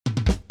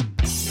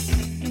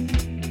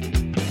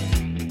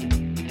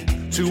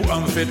Two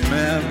unfit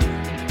men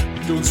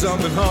doing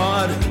something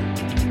hard,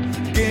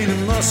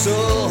 gaining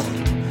muscle,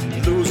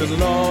 losing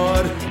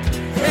lord.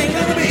 Ain't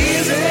gonna be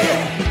easy,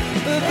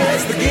 but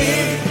that's the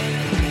game.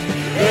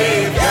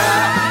 They've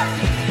got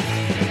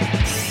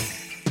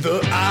the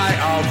eye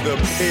of the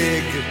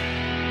pig.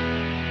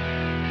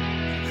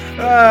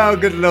 Oh,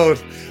 good lord.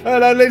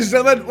 Hello, ladies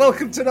and gentlemen.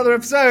 Welcome to another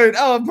episode.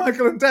 Oh,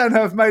 Michael and Dan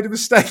have made a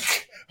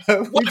mistake.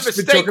 What a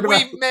mistake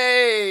we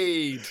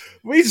made!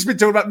 We've just been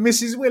talking about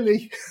Mrs.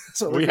 Willie.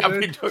 We have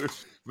been doing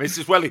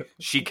Mrs. Willie.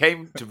 She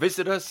came to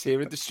visit us here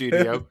in the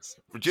studio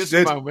for just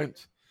a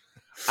moment.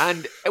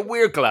 And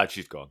we're glad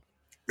she's gone.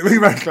 We're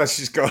very glad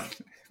she's gone.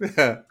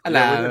 Yeah.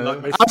 Hello.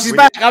 Like she's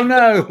back. Oh,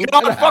 no.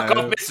 Oh, fuck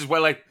off, Mrs.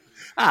 Willie.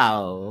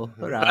 Oh,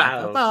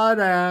 right. Oh,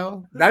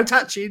 no. No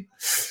touching.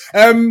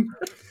 So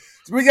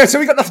we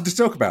got nothing to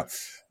talk about.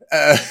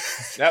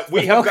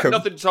 We have got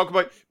nothing to talk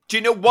about. Do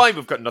you know why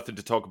we've got nothing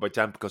to talk about,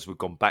 Dan? Because we've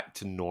gone back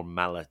to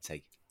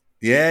normality.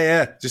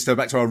 Yeah. Just go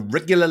back to our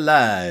regular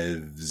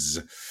lives.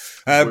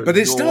 But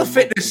it's still a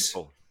fitness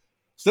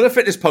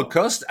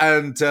podcast.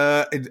 And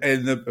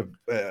in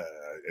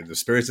the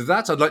spirit of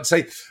that, I'd like to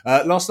say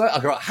last night I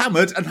got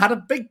hammered and had a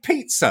big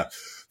pizza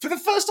for the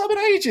first time in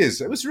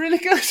ages. It was really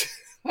good.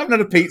 I haven't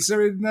had a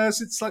pizza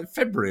since like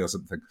February or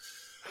something.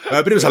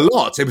 But it was a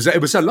lot. It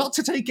was a lot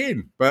to take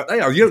in. But hey,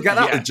 you don't get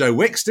that with Joe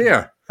Wicks, do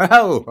you?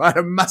 Oh, I had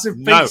a massive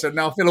pizza and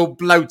now I feel all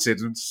bloated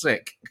and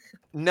sick.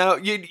 No,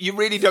 you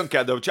really don't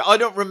get that. I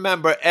don't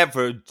remember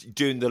ever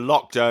doing the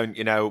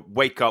lockdown,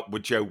 wake up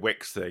with Joe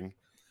Wicks thing.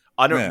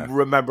 I don't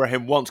remember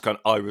him once going,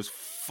 I was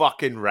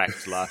fucking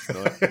wrecked last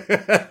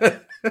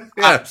night.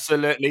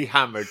 Absolutely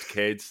hammered,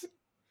 kids.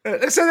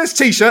 So this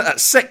t-shirt,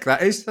 that's sick,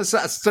 that is.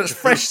 That's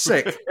fresh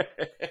sick.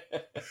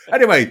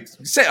 Anyway,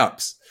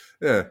 sit-ups.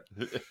 Yeah.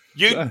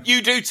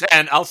 You do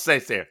 10, I'll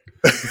sit here.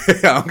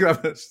 I'm going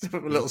to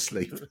have a little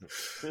sleep.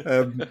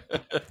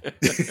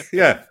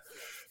 Yeah.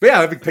 But yeah,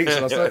 I had a big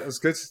pizza last night. That was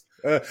good.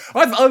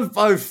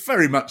 I've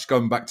very much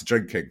gone back to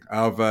drinking.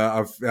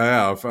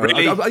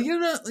 Really?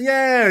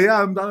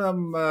 I'm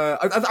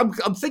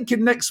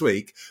thinking next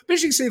week. But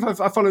you can see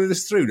if I follow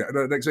this through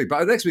next week.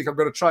 But next week I'm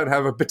going to try and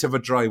have a bit of a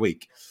dry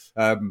week.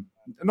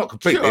 Not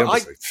completely, sure,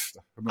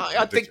 obviously.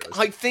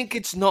 I think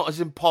it's not as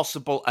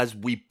impossible as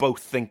we both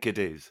think it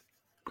is.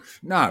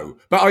 No,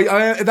 but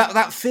I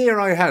that fear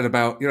I had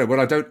about when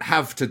I don't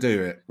have to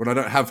do it, when I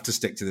don't have to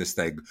stick to this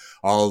thing,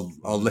 I'll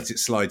let it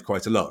slide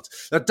quite a lot.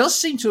 That does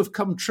seem to have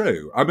come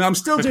true. I mean, I'm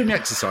still doing the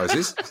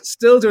exercises,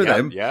 still doing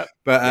them,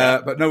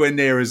 but nowhere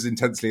near as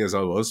intensely as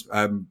I was.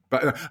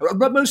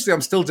 But mostly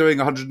I'm still doing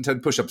 110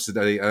 push-ups a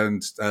day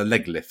and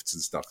leg lifts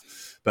and stuff.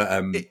 But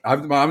I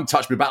haven't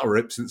touched my battle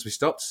rip since we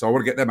stopped, so I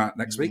want to get them out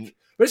next week.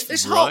 But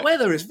it's hot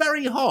weather. It's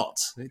very hot.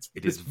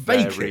 It's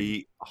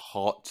very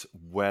hot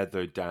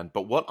weather, Dan.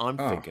 But what I'm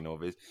thinking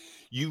of is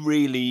you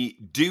really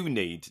do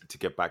need to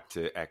get back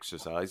to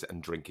exercise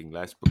and drinking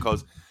less,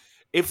 because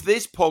if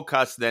this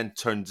podcast then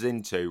turns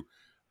into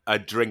a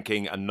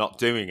drinking and not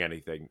doing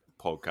anything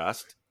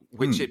podcast,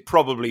 which it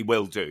probably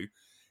will do,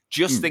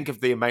 just think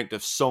of the amount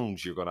of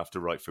songs you're going to have to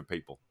write for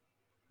people.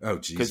 Oh,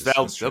 Jesus.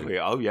 Because they'll be,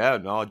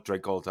 I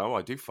drink all the time.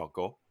 I do fuck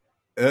all.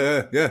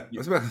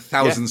 That's about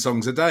 1,000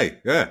 songs a day.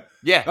 Yeah.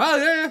 Oh,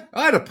 yeah.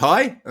 I had a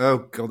pie. Oh,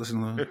 God, that's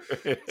another.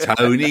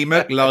 Tony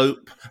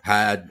McLope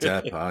had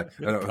a pie.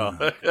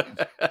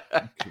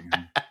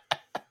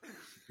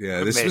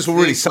 Yeah, this will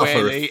really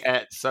suffer.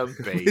 At some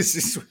this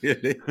is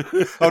really.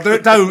 Oh,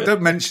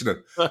 don't mention it.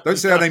 Don't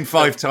say her name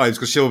 5 times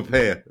because she'll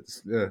appear.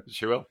 Yeah.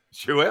 She will.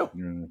 Yeah.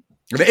 And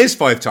it is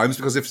 5 times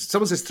because if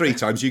someone says 3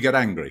 times, you get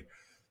angry.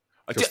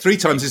 Because 3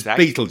 times is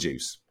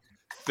Beetlejuice.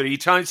 3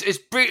 times is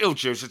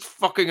Beetlejuice. It's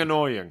fucking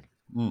annoying.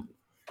 It's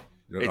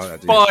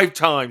like that, 5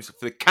 times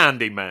for the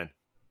Candyman.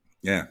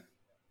 Yeah.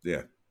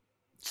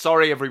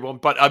 Sorry, everyone,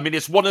 but I mean,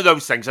 it's one of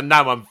those things, and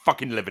now I'm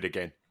fucking livid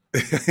again.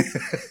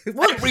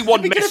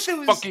 Everyone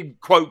fucking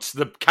quotes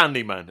the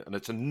Candyman, and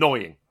it's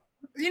annoying.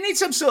 You need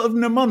some sort of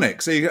mnemonic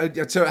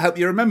to help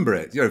you remember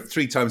it.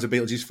 3 times for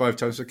Beetlejuice, 5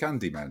 times for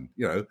Candyman.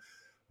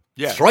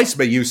 Yeah. Thrice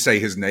may you say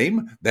his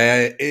name.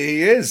 There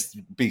he is,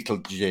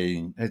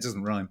 Beetlejuice. It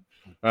doesn't rhyme.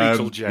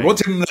 You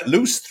want him let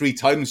loose 3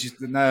 times?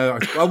 No,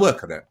 I'll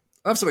work on it.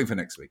 I'll have something for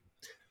next week.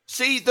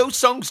 See, those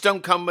songs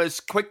don't come as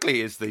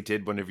quickly as they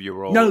did whenever you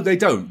were old. No, they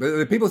don't.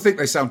 People think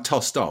they sound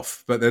tossed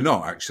off, but they're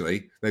not,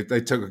 actually.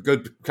 They took a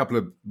good couple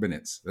of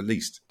minutes, at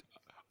least.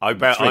 I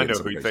bet I know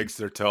who thinks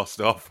they're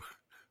tossed off.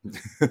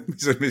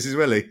 Mrs.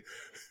 Willie.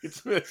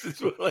 It's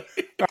Mrs. Willie.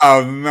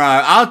 Oh, no.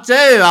 I'll do.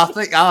 I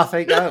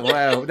think, oh,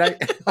 well.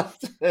 I'll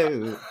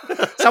do.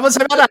 Someone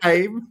say my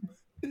name.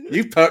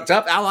 You've perked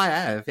up. Oh, I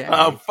have. Yeah.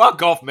 Oh,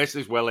 fuck off,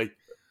 Mrs. Willie.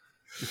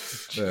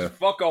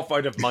 Fuck off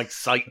out of my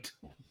sight.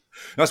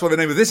 That's why the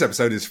name of this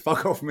episode is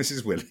Fuck Off,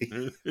 Mrs.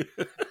 Willie.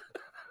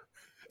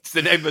 It's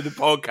the name of the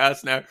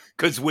podcast now,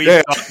 because we've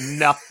got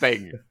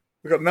nothing.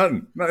 We've got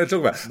nothing to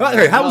talk about.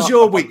 Okay, how's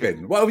your week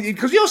been? Well,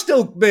 because you're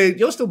still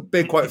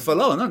being quite full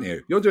on, aren't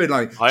you? You're doing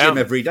gym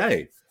every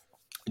day.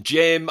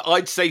 Gym,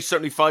 I'd say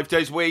certainly 5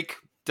 days a week.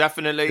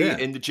 Definitely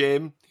in the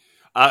gym.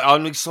 I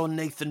only saw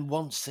Nathan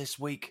once this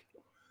week.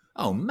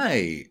 Oh,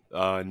 mate.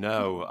 I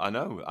know,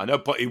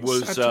 but it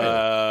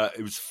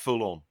was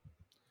full on,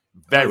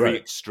 very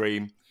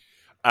extreme.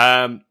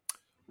 I'm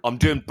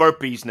doing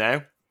burpees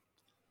now.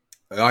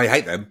 I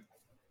hate them.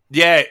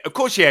 Yeah, of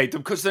course you hate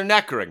them because they're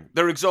knackering.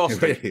 They're exhausting.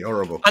 Really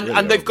horrible. And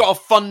really they've horrible. got a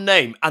fun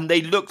name, and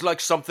they look like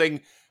something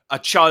a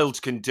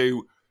child can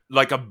do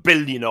like a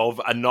billion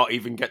of and not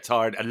even get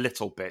tired a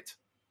little bit.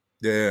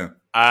 Yeah.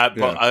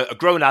 But a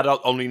grown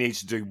adult only needs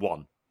to do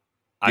one,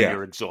 and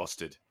you're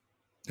exhausted.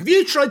 Have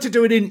you tried to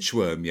do an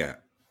inchworm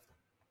yet?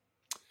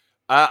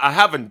 I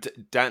haven't,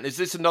 Dan. Is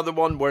this another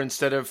one where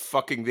instead of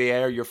fucking the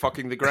air, you're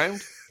fucking the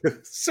ground?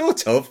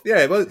 Sort of,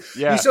 yeah. Well,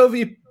 Yeah.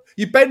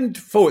 You bend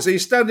forward, so you're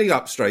standing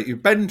up straight. You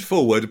bend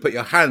forward and put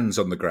your hands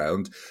on the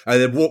ground, and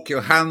then walk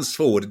your hands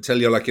forward until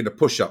you're like in a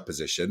push-up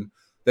position.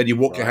 Then you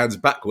walk your hands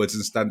backwards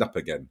and stand up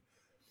again.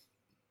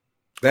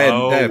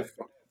 Then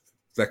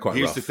they're quite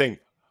Here's rough. the thing.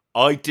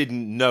 I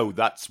didn't know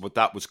that's what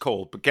that was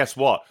called, but guess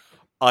what?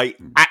 I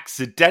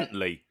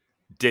accidentally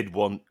did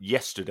one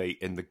yesterday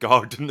in the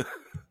garden.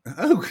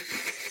 Oh,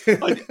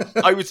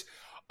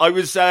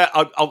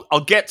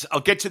 I'll get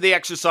to the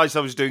exercise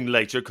I was doing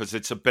later because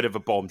it's a bit of a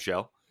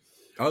bombshell.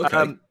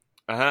 okay.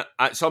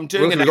 So I'm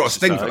doing We've got a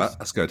sting for that.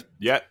 That's good.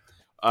 Yeah.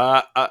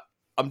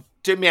 I'm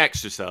doing my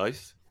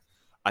exercise,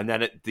 and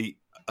then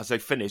as I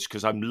finish,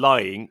 because I'm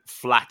lying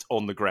flat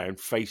on the ground,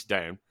 face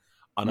down,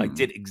 and I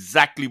did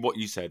exactly what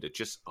you said.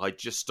 I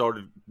just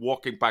started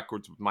walking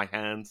backwards with my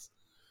hands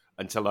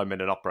until I'm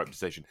in an upright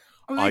position.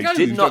 I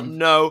did not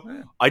know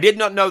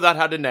that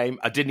had a name.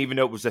 I didn't even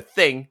know it was a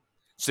thing.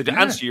 So to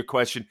answer your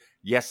question,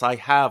 yes, I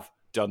have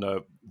done a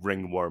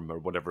ringworm or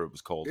whatever it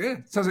was called. Yeah,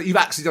 sounds like you've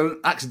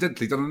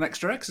accidentally done an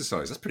extra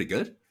exercise. That's pretty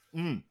good.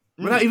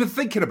 Without even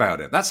thinking about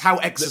it. That's how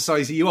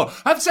exercisey you are.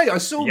 I have to say, I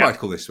saw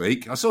Michael this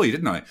week. I saw you,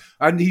 didn't I?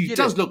 And you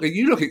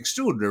look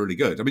extraordinarily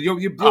good. I mean, your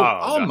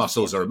arm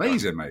muscles are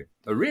amazing, mate.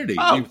 They're really.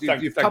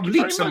 You've come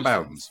leaps and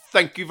bounds.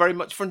 Thank you very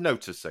much for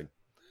noticing.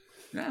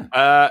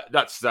 Yeah.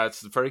 That's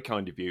very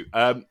kind of you.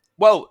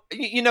 Well,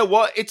 you know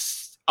what?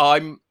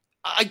 I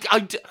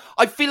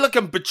feel like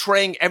I'm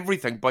betraying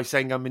everything by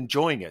saying I'm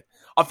enjoying it.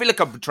 I feel like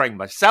I'm betraying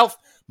myself,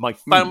 my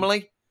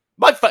family.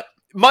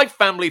 My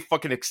family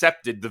fucking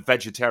accepted the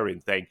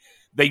vegetarian thing.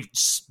 They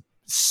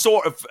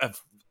sort of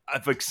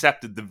have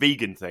accepted the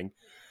vegan thing.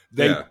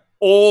 They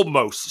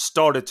almost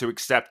started to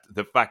accept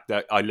the fact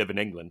that I live in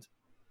England.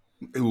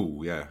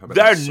 Ooh, yeah.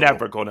 They're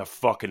never going to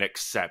fucking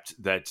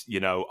accept that,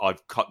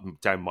 I've cut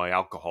down my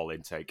alcohol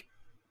intake.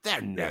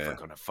 They're never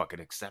going to fucking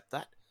accept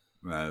that.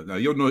 No,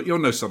 you're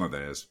no son of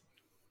theirs.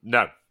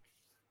 No.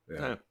 Yeah.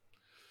 No.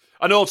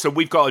 And also,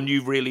 we've got a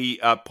new really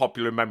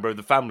popular member of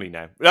the family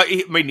now.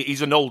 I mean,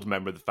 he's an old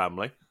member of the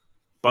family,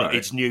 but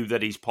it's new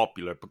that he's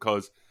popular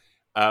because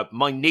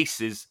my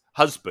niece's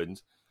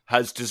husband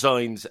has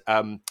designed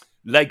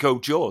Lego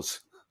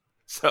Jaws.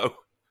 So,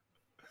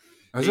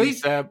 has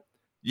he?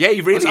 Yeah, he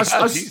really has.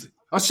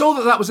 I saw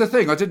that was a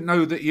thing. I didn't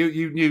know that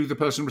you knew the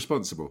person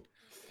responsible.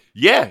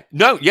 Yeah,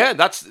 no, yeah,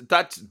 that's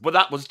that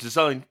was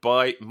designed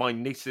by my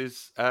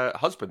niece's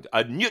husband,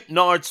 a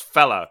Newtonards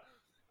fella.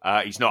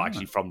 He's not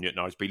actually from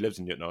Newtonards, but he lives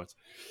in Newtonards.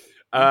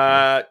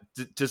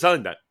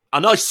 Designed that,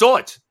 and I saw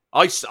it.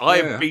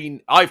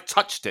 I've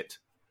touched it.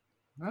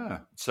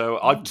 So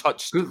I've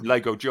touched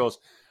Lego Jaws.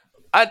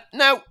 And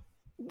now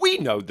we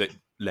know that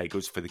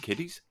Lego's for the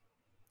kiddies.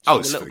 It's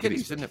for the little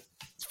kiddies, isn't it?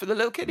 It's for the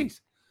little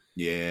kiddies.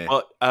 Yeah.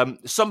 But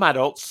some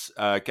adults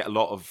get a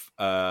lot of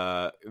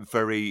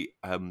very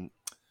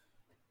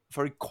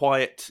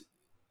quiet,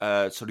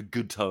 sort of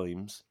good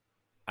times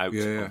out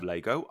of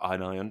Lego,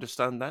 and I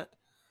understand that.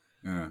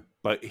 Yeah.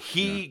 But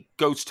he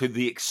goes to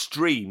the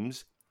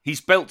extremes.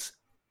 He's built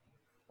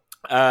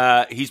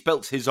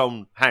his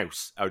own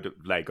house out of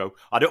Lego.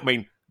 I don't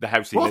mean the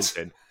house he lives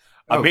in.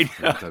 I mean,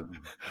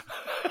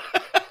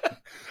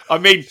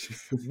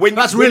 when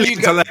that's really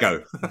into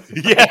Lego.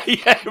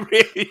 yeah,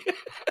 really.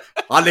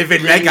 I live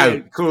in Lego.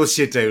 Of course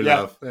you do,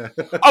 love.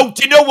 Oh,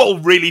 do you know what will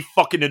really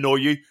fucking annoy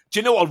you?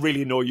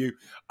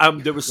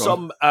 There was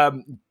some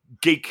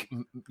geek,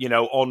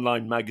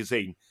 online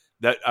magazine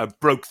that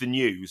broke the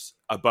news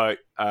about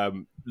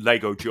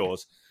Lego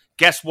Jaws.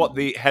 Guess what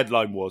the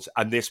headline was?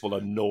 And this will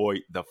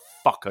annoy the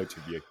fuck out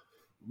of you.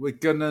 We're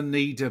gonna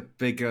need a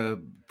bigger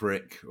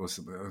brick or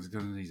something. We're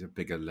gonna need a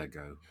bigger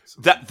Lego.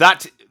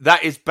 That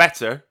is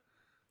better.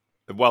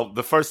 Well,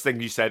 the first thing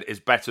you said is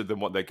better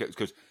than what they get,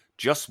 because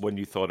just when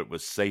you thought it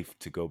was safe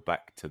to go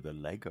back to the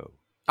Lego.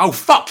 Oh,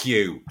 fuck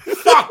you!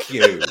 Fuck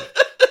you!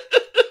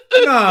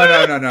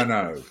 No.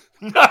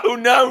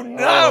 No.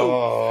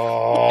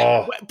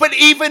 Oh. But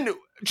even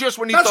just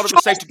when you thought it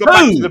was safe to go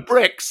back to the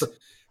bricks,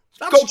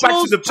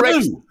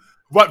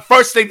 Right,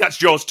 first thing, that's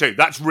Jaws 2.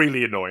 That's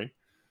really annoying.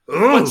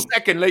 But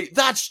secondly,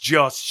 that's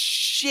just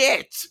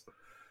shit.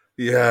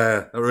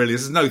 Yeah, really.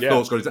 There's no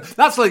thoughts going into.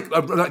 That's like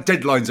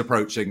deadlines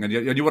approaching, and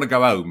you want to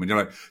go home, and you're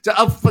like,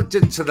 "I'll fuck to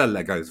the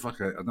Legos.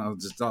 Fuck it,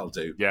 that'll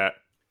do." Yeah.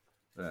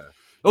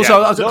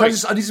 Also, I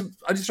need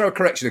to throw a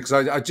correction because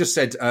I just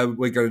said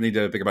we're going to need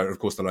a bigger boat. Of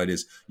course, the line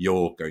is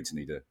you're going to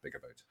need a bigger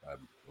boat.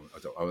 I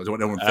don't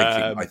want anyone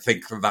thinking. I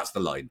think that's the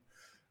line.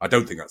 I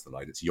don't think that's the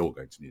line. It's you're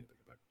going to need a bigger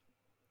boat.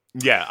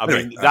 Yeah, I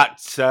mean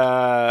that's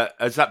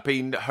has that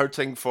been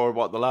hurting for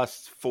the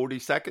last 40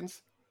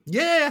 seconds?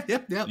 Yeah.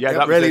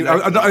 That really.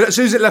 As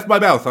soon as it left my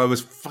mouth, I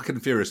was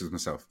fucking furious with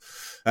myself.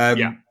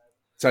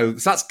 So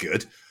that's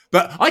good.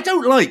 But I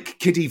don't like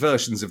kiddie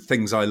versions of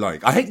things I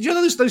like. I hate,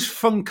 those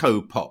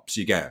Funko Pops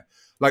you get,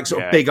 like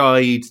sort of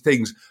big-eyed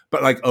things,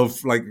 but like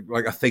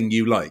a thing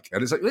you like,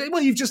 and it's like,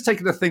 well, you've just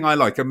taken a thing I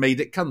like and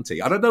made it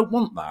cunty, and I don't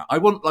want that. I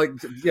want I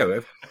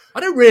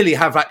don't really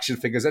have action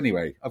figures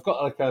anyway. I've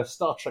got like a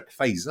Star Trek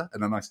phaser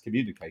and a nice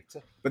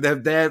communicator,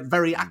 but they're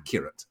very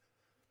accurate.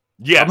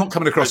 Yeah, I'm not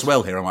coming across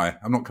well here, am I?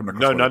 I'm not coming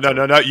across.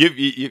 No.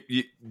 You.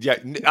 Yeah,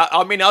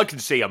 I mean, I can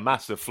see a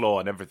massive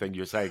flaw in everything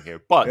you're saying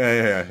here, but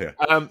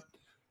yeah.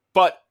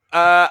 But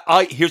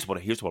here's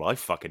what I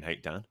fucking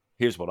hate, Dan.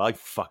 Here's what I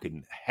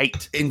fucking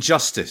hate: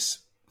 Injustice.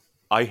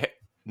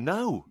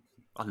 No,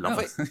 I love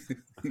it.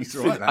 He's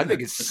right, I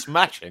think it's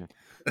smashing.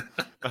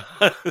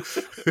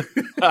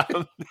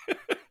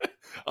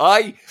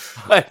 I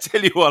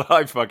tell you what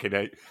I fucking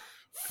hate: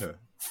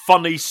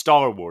 funny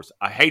Star Wars.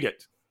 I hate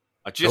it.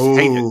 I just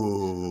hate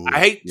it. I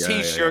hate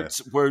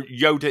T-shirts where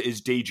Yoda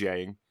is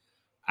DJing.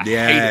 I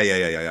hate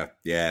it.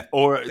 Yeah.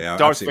 Or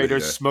Darth Vader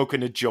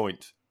smoking a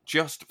joint.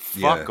 Just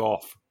fuck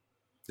off.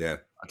 Yeah.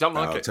 I don't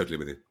like it. Totally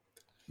with you.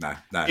 No.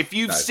 If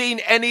you've seen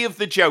any of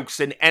the jokes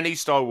in any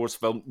Star Wars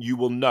film, you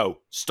will know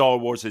Star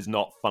Wars is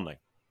not funny.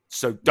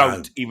 So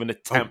don't even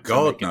attempt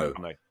to make it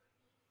funny.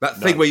 That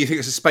thing where you think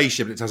it's a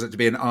spaceship and it turns out to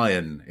be an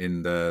iron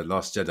in The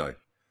Last Jedi.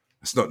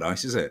 That's not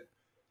nice, is it?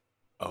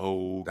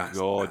 Oh,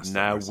 God,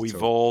 now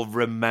we've all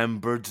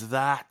remembered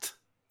that.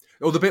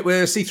 Oh, the bit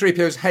where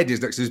C-3PO's head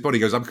is next to his body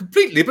goes, I'm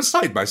completely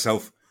beside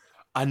myself.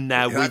 And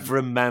now we've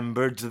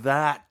remembered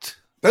that.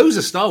 Those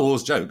are Star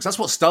Wars jokes. That's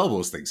what Star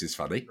Wars thinks is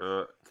funny.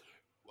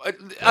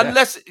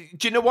 Unless,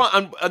 do you know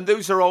what? And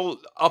those are all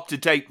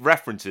up-to-date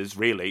references,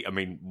 really. I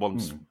mean,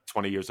 one's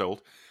 20 years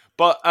old.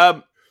 But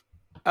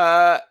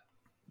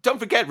don't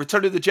forget,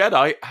 Return of the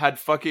Jedi had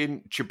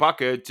fucking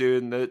Chewbacca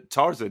doing the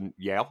Tarzan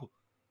yell.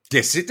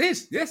 Yes, it did.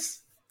 Yes.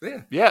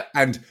 Yeah.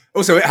 And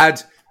also it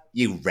had,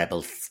 you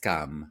rebel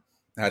scum.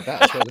 It had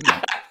that as well,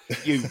 didn't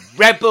it? You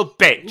rebel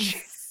bitch.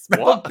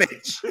 What?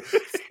 Bitch.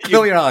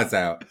 Kill your eyes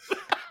out.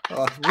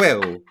 Oh,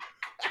 Will.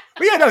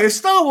 But yeah, no, if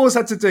Star Wars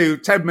had to do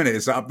 10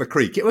 minutes up the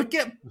creek, it would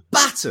get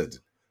battered.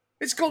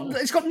 It's got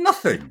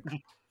nothing.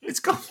 It's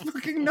got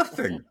fucking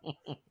nothing.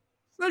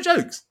 No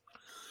jokes.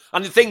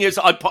 And the thing is,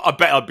 I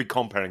bet I'd be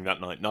comparing that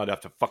night, and I'd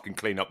have to fucking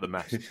clean up the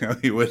mess.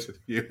 You would.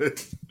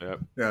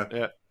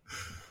 Yeah.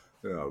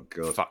 Oh,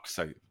 God. Fuck's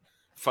sake.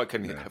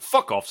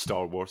 Fuck off,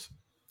 Star Wars.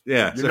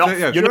 Yeah.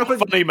 You're not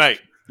funny, mate.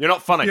 You're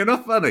not funny. You're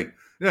not funny.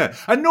 Yeah.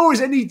 And nor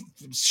is any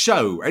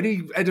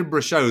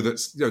Edinburgh show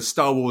that's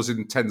Star Wars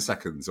in 10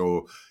 seconds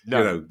or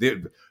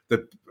the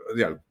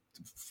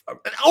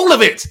all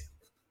of it.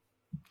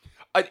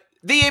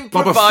 The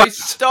improvised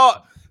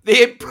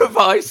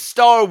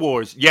Star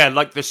Wars. Yeah,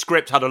 like the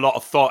script had a lot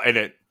of thought in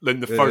it in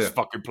the first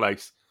fucking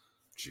place.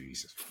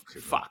 Jesus.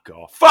 Fuck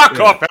off. Fuck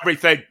off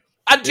everything.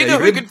 And do you know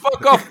who can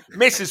fuck off?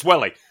 Mrs.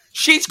 Welly.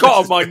 She's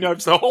got on my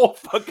nerves the whole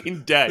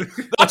fucking day.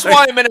 That's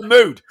why I'm in a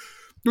mood.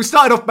 We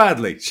started off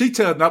badly. She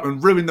turned up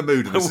and ruined the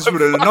mood. And this is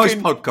a nice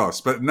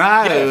podcast, but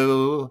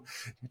no.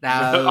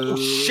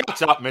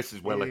 Shut up,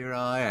 Mrs. Welly. Here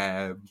I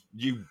am.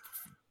 You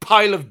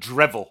pile of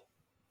drivel.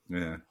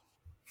 Yeah.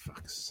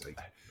 Fuck's sake.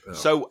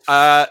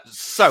 Oh.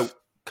 So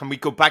can we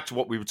go back to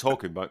what we were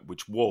talking about,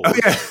 which was... Oh,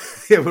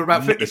 yeah. We're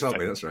about fitness, aren't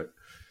we? That's right.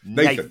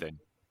 Nathan.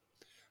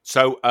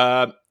 So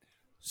I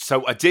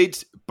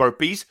did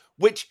burpees,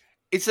 which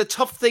is a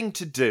tough thing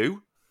to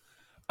do.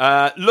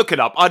 Look it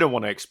up. I don't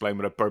want to explain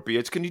what a burpee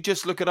is. Can you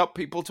just look it up,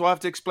 people, to have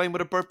to explain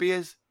what a burpee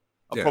is?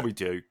 I'll probably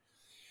do.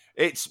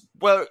 It's,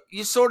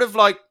 you sort of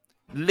like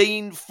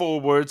lean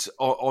forwards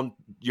on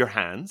your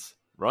hands,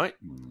 right?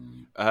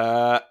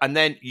 And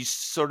then you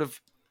sort of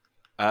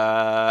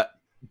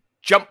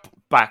jump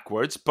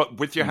backwards, but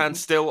with your hands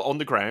still on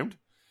the ground.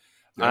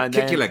 Yeah, and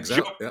kick your legs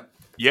out.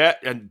 Yeah,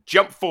 and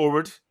jump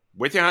forward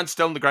with your hands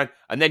still on the ground.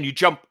 And then you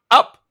jump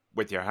up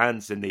with your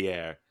hands in the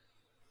air.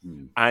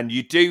 And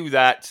you do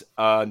that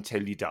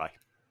until you die.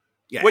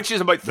 Yeah. Which is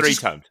about 3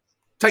 times.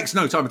 Takes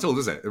no time at all,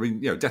 does it? I mean,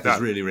 death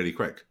is really, really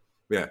quick.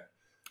 Yeah.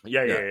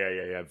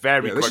 Yeah.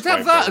 Very quick. They should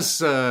have that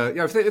as,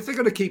 if they're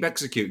going to keep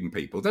executing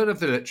people, don't have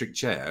the electric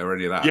chair or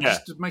any of that. Yeah.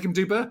 Just make them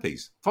do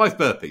burpees. 5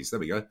 burpees. There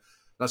we go.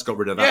 That's got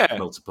rid of that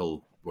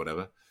multiple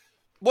whatever.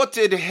 What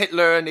did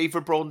Hitler and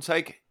Eva Braun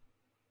take?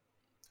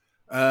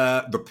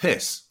 The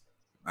piss,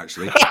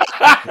 actually.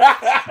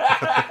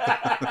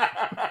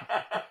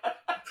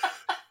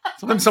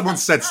 Someone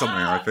said something,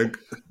 I think.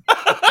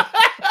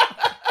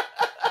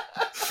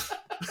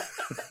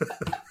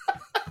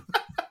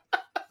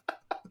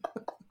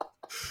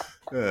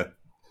 Yeah.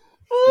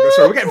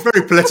 Sorry, we're getting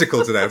very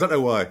political today. I don't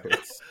know why.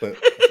 But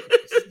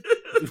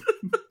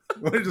I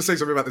wanted to say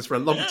something about this for a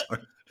long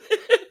time.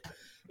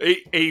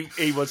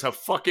 He was a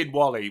fucking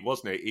wally,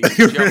 wasn't he?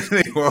 He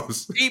really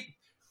was. Do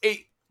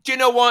you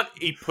know what?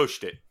 He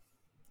pushed it.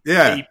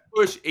 Yeah.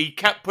 He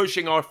kept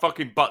pushing our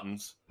fucking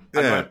buttons.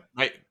 And Yeah.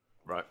 went,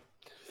 right.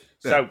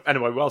 So,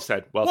 anyway, well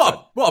said.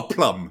 What a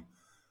plum.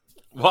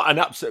 What an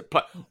absolute...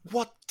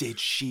 What did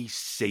she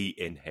see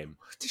in him?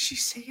 What did she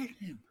see in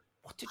him?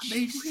 What did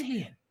she see in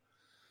him?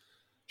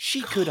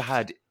 She could have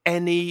had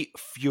any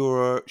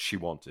Führer she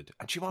wanted.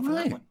 And she went for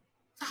that one.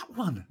 That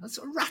one. That's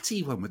a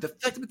ratty one with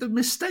the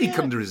mistake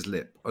under his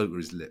lip. Over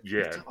his lip.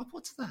 Yeah.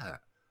 What's that?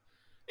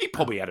 He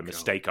probably had a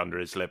mistake under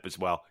his lip as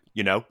well.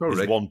 You know, probably.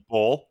 His one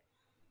ball.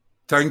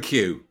 Thank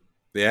you.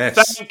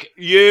 Yes. Thank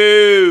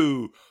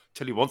you.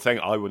 Tell you one thing,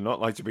 I would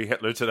not like to be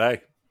Hitler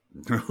today.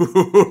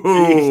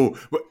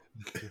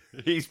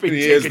 He's been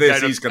hears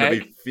this, he's going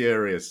to be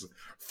furious.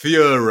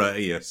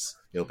 Furious,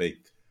 he'll be.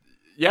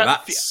 Yeah,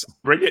 that's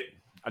brilliant.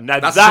 And now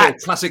that's a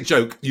classic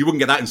joke. You wouldn't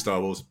get that in Star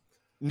Wars.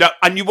 No,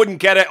 and you wouldn't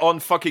get it on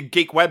fucking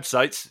geek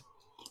websites.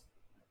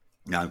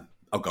 No.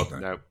 Oh, God,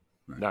 no.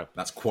 No.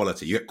 That's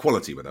quality. You get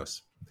quality with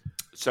us.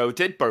 So it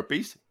did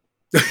burpees.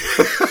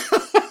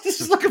 This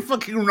is like a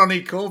fucking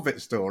Ronnie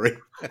Corbett story.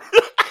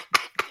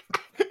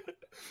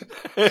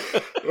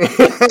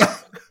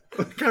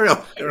 Carry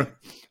on.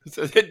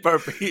 So it did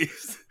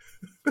burpees.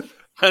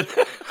 and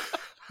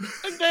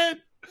then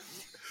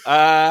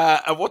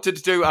and what did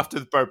it do after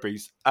the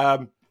burpees?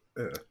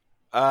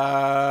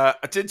 I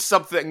did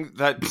something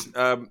that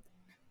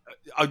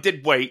I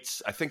did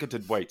weights. I think I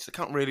did weights. I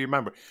can't really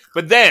remember.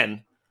 But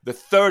then the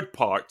third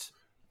part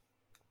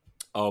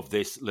of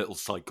this little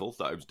cycle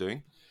that I was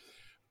doing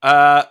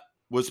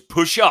was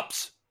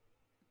push-ups.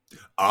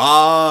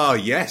 Ah,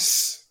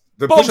 yes.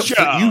 The push-ups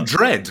that you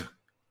dread.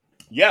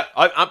 Yeah,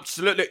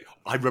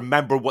 I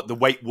remember what the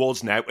weight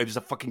was now. It was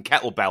a fucking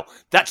kettlebell.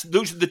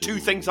 Those are the two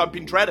things I've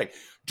been dreading.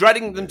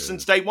 Dreading them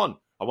since day one.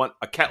 I want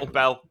a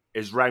kettlebell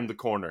is round the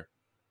corner.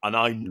 And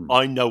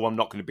I know I'm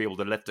not going to be able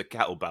to lift a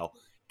kettlebell.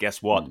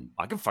 Guess what?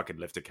 I can fucking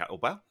lift a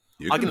kettlebell.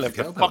 I can lift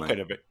the fuck out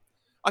of it.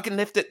 I can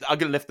lift it. I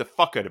can lift the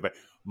fuck out of it.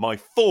 My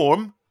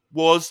form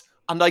was,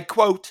 and I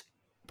quote,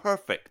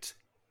 perfect.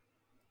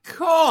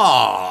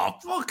 God,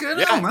 fucking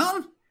hell,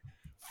 man.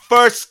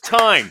 First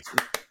time.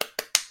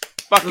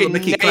 Fucking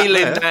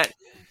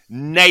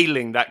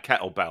nailing that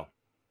kettlebell.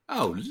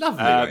 Oh,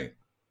 lovely, mate.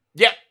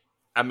 Yeah.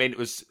 I mean, it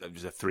was a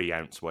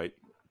 3-ounce weight.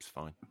 It's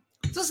fine.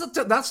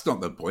 That's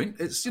not the point.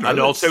 It's, you know, and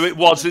also it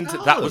wasn't.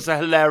 That was a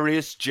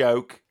hilarious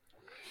joke.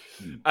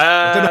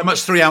 I don't know how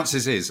much 3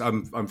 ounces is.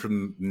 I'm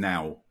from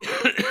now.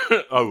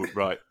 Oh,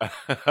 right.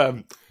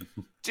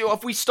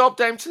 Have we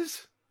stopped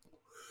ounces?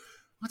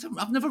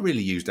 I've never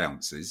really used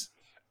ounces.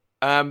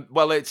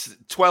 Well, it's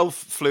 12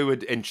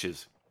 fluid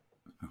inches.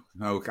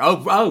 Okay.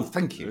 Oh,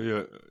 thank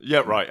you. Yeah,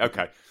 right.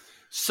 Okay.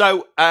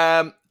 So,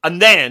 and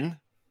then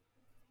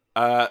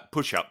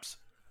push-ups.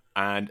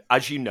 And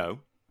as you know,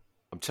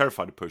 I'm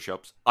terrified of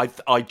push-ups.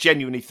 I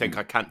genuinely think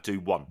I can't do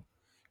one.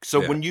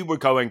 So when you were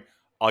going,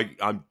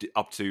 I'm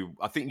up to,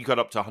 I think you got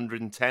up to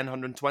 110,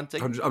 120?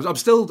 I'm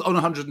still on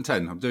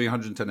 110. I'm doing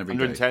 110 every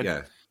 110? day.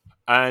 Yeah.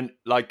 And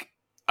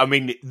I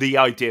mean, the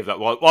idea of that,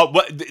 well,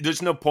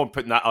 there's no point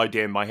putting that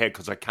idea in my head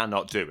because I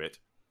cannot do it.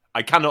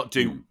 I cannot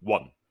do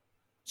one.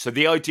 So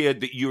the idea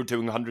that you're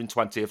doing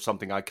 120 of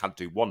something I can't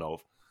do one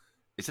of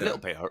is a little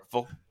bit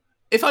hurtful.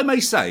 If I may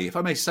say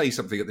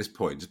something at this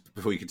point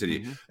before you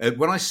continue,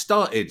 when I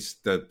started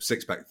the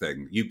six-pack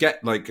thing, you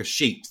get like a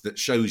sheet that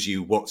shows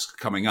you what's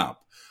coming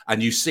up.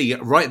 And you see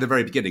right at the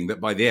very beginning that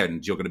by the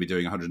end, you're going to be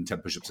doing 110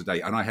 push-ups a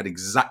day. And I had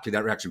exactly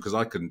that reaction because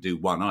I couldn't do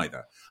one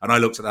either. And I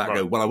looked at that and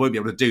go, well, I won't be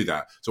able to do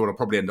that. So what I'll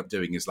probably end up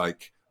doing is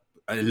like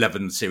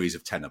 11 series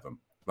of 10 of them,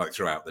 like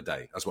throughout the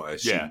day. That's what I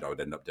assumed I would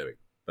end up doing.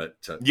 But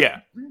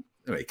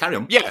anyway, carry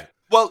on. Yeah.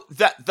 Well,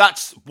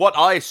 that's what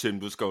I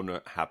assumed was going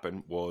to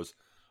happen was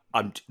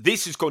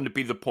this is going to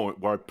be the point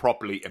where I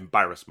properly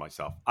embarrass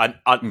myself. And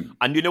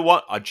you know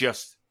what? I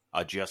just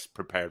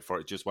prepared for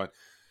it. Just went,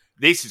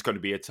 this is going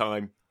to be a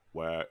time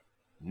where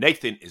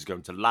Nathan is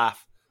going to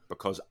laugh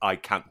because I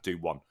can't do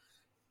one.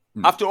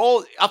 After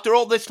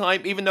all this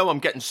time, even though I'm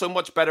getting so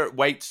much better at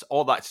weights,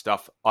 all that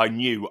stuff, I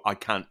knew I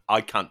can't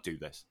do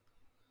this.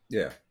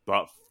 Yeah.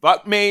 But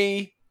fuck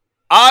me.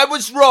 I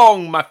was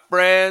wrong, my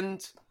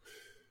friend.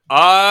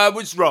 I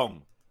was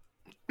wrong.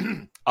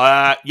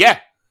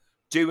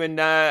 Doing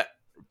I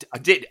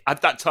did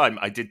at that time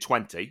I did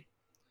 20.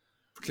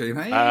 Okay,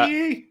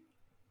 hey.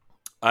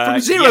 From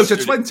 0 to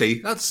 20,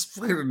 that's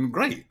fucking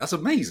great. That's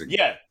amazing.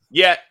 Yeah.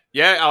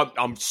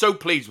 I'm so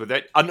pleased with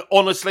it. And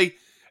honestly,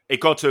 it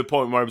got to a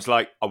point where I was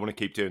like, I want to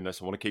keep doing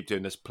this.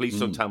 Please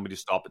don't tell me to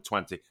stop at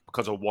 20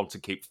 because I want to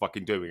keep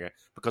fucking doing it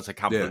because I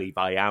can't believe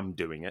I am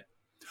doing it.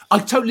 I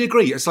totally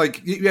agree. It's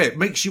like, it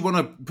makes you want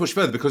to push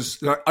further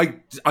because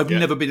I've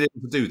never been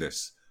able to do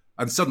this.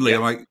 And suddenly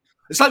I'm like,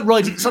 it's like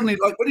riding, suddenly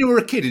like when you were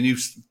a kid and you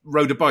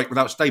rode a bike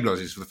without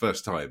stabilizers for the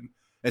first time.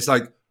 It's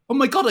like, oh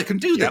my God, I can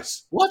do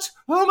this. What?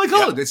 Oh my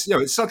God. It's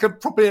it's like a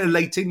properly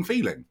elating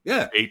feeling.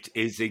 Yeah. It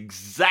is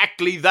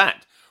exactly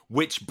that,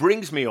 which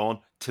brings me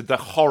on to the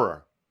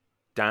horror,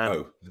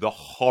 Dan. The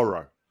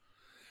horror.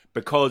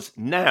 because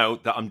now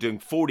that I'm doing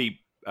 40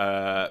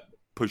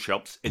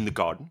 push-ups in the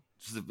garden,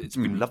 it's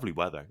been lovely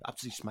weather,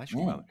 absolutely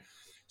smashing weather.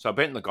 So I've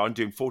been in the garden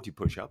doing 40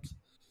 push-ups.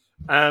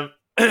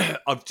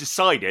 I've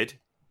decided,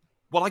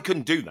 well, I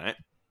couldn't do that.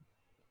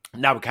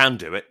 Now I can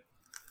do it.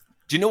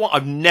 Do you know what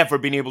I've never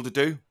been able to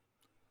do?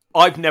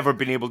 I've never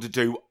been able to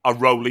do a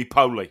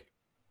roly-poly.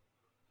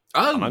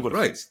 Oh,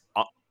 right.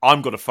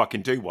 I'm going to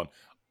fucking do one.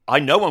 I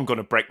know I'm going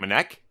to break my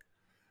neck,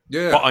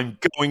 but I'm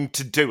going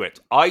to do it.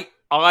 I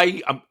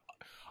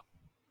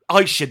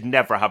should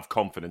never have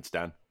confidence,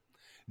 Dan.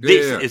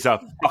 This is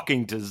a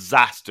fucking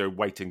disaster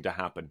waiting to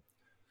happen.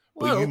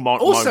 But you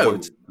mark my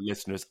words,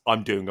 listeners,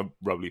 I'm doing a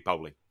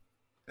roly-poly.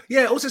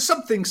 Yeah, also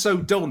something so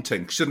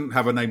daunting shouldn't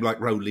have a name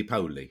like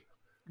roly-poly.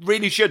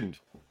 Really shouldn't.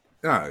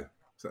 No.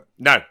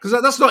 No. Because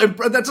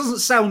that doesn't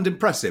sound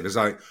impressive. It's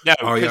like... No,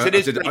 because it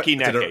is breaky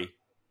necky.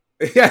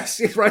 Yes,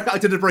 right. I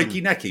did a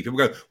breaky necky. People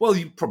go, well,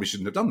 you probably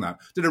shouldn't have done that.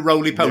 Did a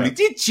roly-poly. Yeah.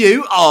 Did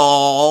you?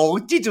 Oh,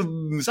 did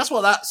That's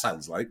what that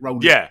sounds like.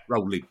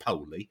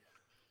 Roly-poly.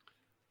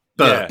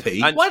 Burpee.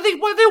 Yeah. Why do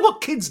they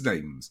want kids'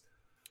 names?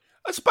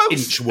 I suppose...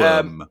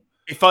 Inchworm.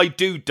 If I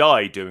do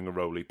die doing a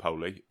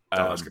roly-poly...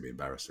 that's going to be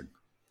embarrassing.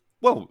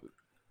 Well,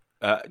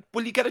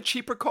 will you get a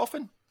cheaper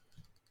coffin?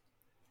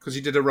 Because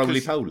you did a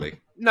roly-poly?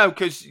 No,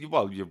 because,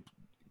 well, you're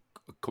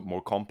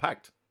more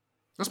compact.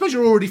 I suppose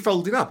you're already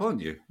folded up,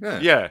 aren't you?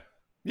 Yeah.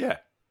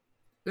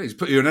 He's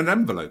put you in an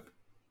envelope.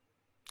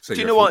 So do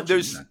you know what?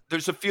 There's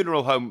a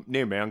funeral home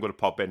near me. I'm going to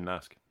pop in and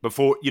ask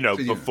before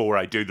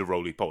I do the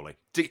roly-poly.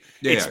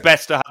 It's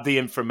best to have the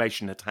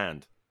information at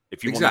hand.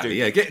 If you want to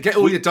do get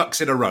all your ducks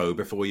in a row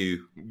before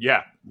you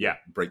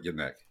break your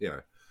neck.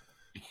 Yeah.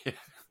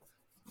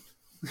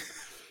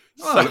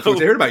 I look forward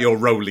to hearing about your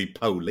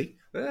roly-poly.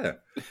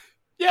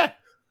 Yeah.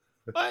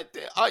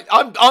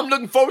 I'm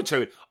looking forward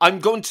to it. I'm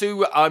going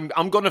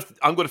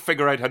to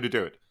figure out how to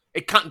do it.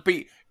 It can't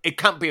be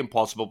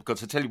impossible,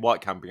 because I tell you why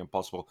it can't be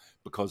impossible,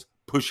 because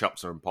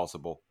push-ups are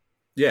impossible.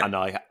 Yeah. And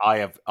I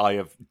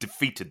have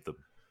defeated them.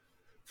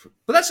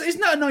 But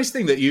isn't that a nice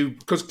thing that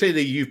because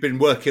clearly you've been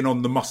working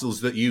on the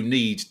muscles that you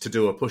need to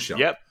do a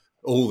push-up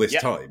all this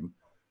time.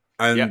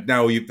 And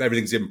now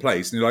everything's in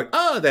place, and you're like,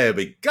 there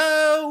we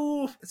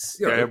go.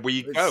 There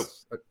we go.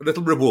 A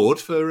little reward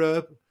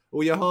for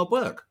all your hard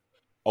work.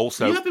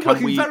 Also, you have been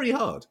working very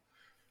hard.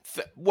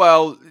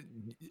 Well,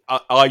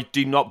 I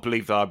do not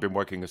believe that I've been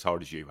working as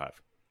hard as you have.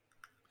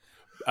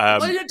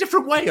 In a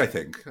different way, I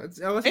think.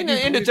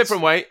 In a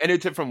different way.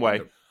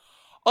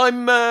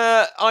 I'm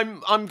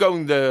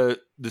going the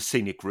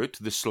scenic route,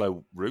 the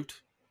slow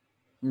route.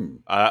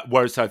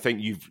 Whereas I think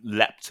you've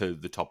leapt to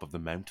the top of the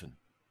mountain.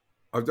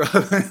 I've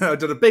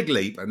done a big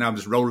leap, and now I'm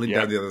just rolling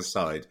down the other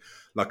side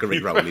like a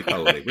big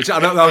roly-poly. Which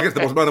I'll get to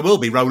the bottom line. I will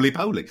be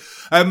roly-poly.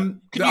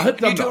 Can you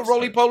do a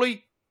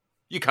roly-poly?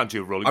 You can't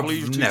do a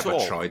roly-poly. I've never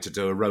tried to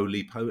do a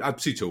roly-poly. I'm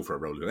too tall for a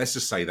roly-poly. Let's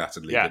just say that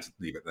and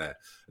leave it there.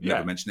 And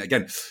never mention it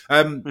again.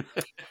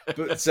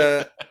 But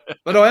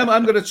no,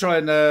 I'm going to try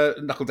and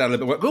knuckle down a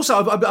little bit. But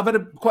also, I've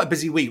had quite a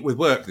busy week with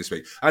work this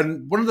week.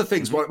 And one of the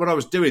things, when I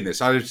was doing this,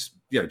 I was,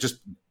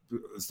 just...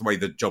 It's the way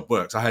the job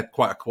works. I had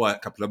quite a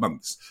quiet couple of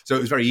months, so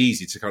it was very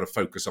easy to kind of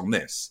focus on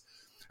this.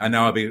 And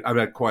now I've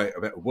had quite a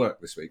bit of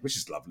work this week, which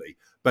is lovely.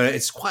 But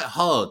it's quite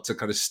hard to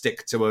kind of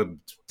stick to a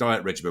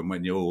diet regimen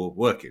when you're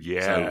working.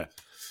 Yeah,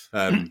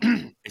 so,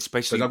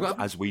 especially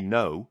as we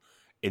know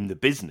in the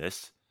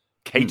business,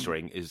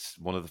 catering is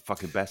one of the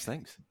fucking best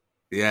things.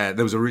 Yeah,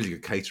 there was a really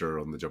good caterer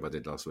on the job I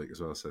did last week as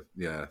well. So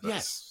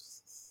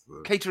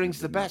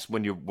catering's the best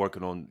when you're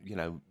working on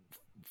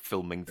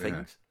filming things.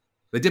 Yeah.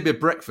 They did me a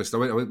breakfast.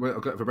 I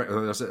got for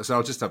breakfast. So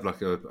I'll just have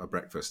like a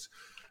breakfast.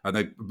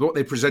 And what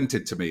they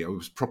presented to me, it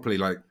was properly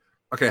like,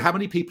 okay, how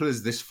many people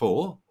is this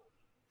for?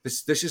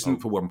 This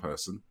isn't for one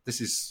person. This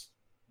is,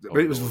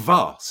 but it was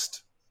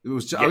vast. It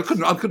was. Just, I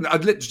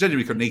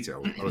genuinely couldn't eat it.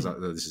 I was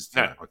like, this is.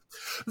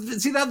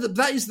 See,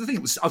 that is the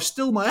thing.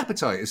 My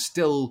appetite is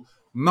still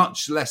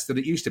much less than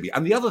it used to be.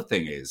 And the other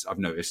thing is, I've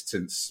noticed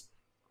since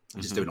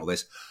just doing all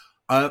this,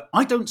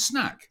 I don't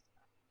snack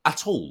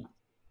at all.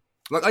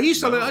 Like I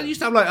used to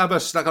have a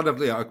snack,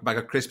 a bag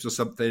of crisps or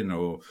something,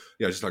 or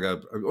just like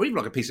or even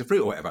like a piece of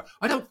fruit or whatever.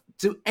 I don't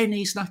do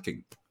any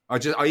snacking.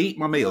 I eat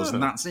my meals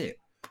and that's it.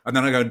 And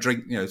then I go and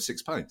drink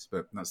 6 pints.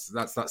 But that's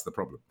the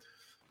problem.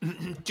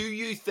 Do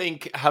you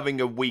think having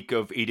a week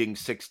of eating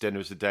 6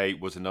 dinners a day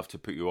was enough to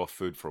put you off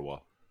food for a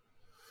while?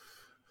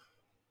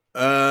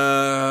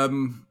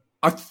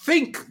 I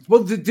think.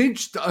 Well, I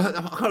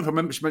can't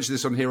remember if I mentioned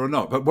this on here or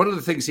not. But one of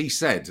the things he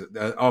said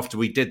after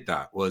we did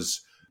that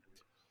was.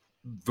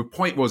 The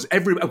point was,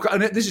 and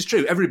this is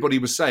true, everybody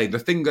was saying the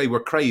thing they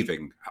were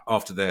craving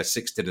after their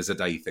 6 dinners a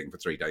day thing for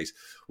 3 days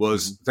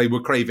was they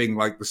were craving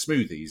like the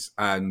smoothies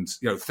and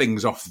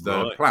things off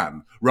the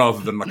plan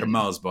rather than like a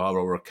Mars bar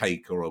or a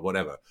cake or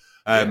whatever.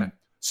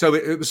 So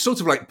it was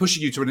sort of like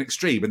pushing you to an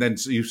extreme, and then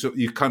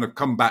you kind of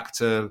come back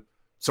to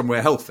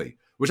somewhere healthy,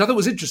 which I thought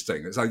was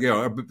interesting. It's like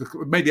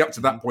maybe up to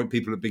that point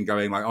people have been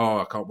going like, oh,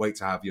 I can't wait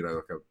to have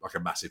like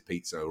a massive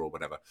pizza or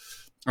whatever,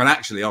 and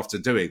actually after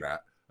doing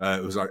that.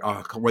 It was like, oh,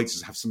 I can't wait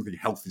to have something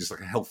healthy, just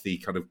like a healthy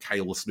kind of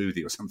kale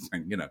smoothie or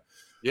something, you know.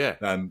 Yeah.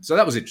 So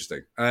that was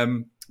interesting.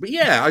 But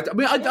yeah,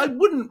 I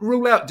wouldn't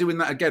rule out doing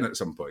that again at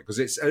some point because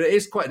it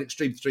is quite an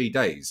extreme 3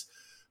 days.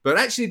 But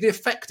actually, the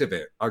effect of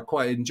it, I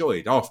quite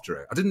enjoyed after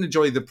it. I didn't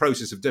enjoy the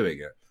process of doing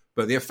it,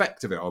 but the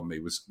effect of it on me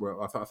was,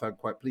 well, I found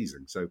quite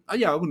pleasing. So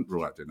yeah, I wouldn't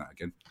rule out doing that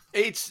again.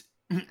 It's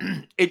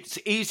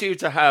easier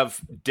to have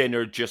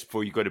dinner just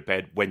before you go to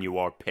bed when you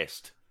are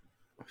pissed.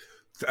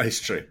 That is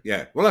true.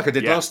 Yeah. Well, like I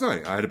did last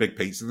night, I had a big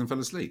pizza and then fell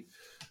asleep.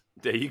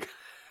 There you go.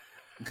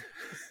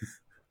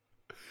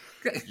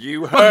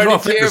 You heard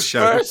it here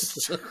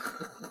first.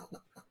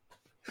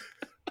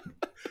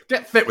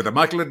 Get fit with the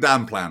Michael and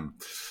Dan plan.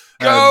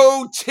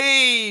 Go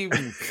team!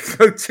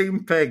 Go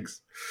Team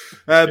Pegs.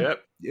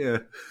 Yep. Yeah.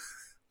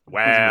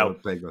 Wow.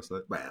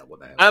 Well,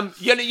 whatever.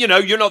 You know,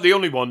 you're not the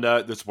only one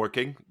that's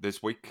working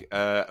this week.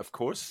 Of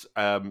course,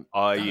 I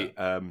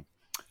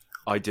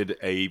did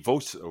a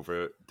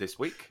voiceover this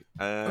week.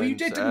 And, you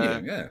did,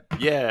 didn't you? Yeah.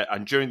 Yeah,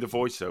 and during the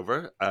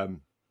voiceover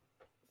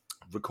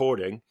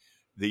recording,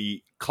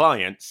 the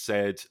client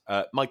said,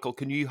 "Michael,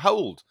 can you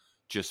hold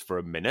just for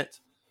a minute?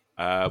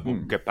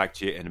 We'll get back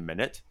to you in a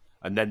minute."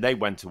 And then they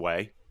went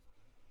away.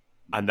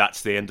 And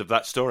that's the end of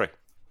that story.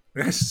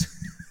 Yes.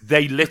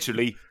 They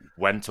literally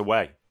went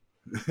away.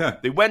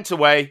 They went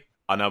away,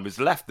 and I was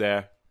left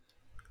there,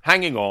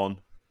 hanging on,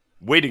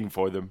 waiting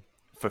for them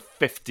for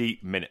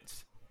 50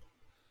 minutes.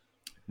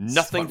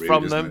 Nothing rude,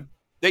 from them.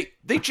 They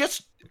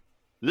just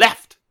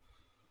left.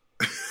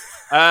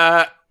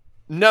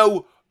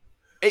 No,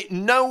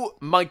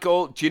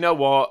 Michael, do you know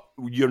what?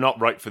 You're not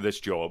right for this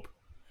job.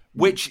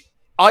 Which,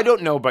 I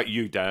don't know about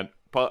you, Dan,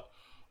 but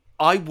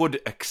I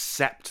would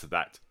accept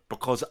that.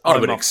 Because I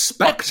would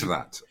expect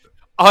that.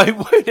 I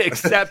would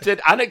accept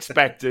it and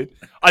expect it.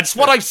 That's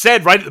what I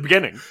said right at the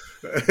beginning.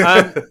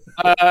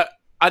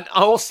 And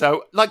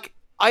also, like,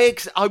 I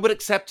would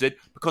accept it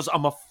because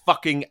I'm a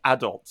fucking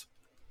adult.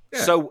 Yeah.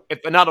 So if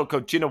an adult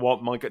goes, do you know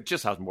what, Mike, it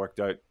just hasn't worked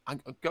out. I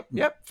go,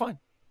 yeah, fine.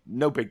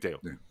 No big deal.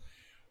 Yeah.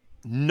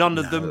 None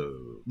of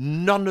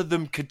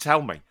them could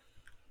tell me.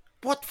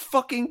 They're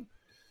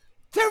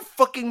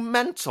fucking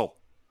mental.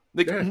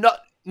 Like,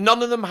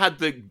 none of them had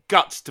the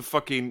guts to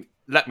fucking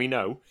let me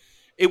know.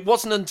 It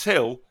wasn't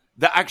until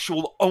the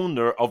actual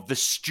owner of the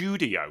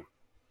studio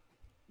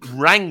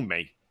rang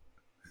me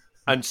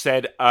and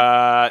said,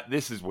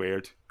 this is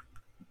weird.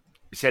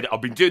 He said, I've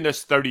been doing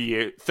this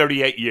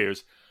 38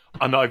 years,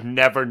 and I've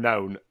never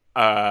known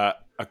a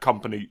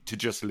company to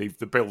just leave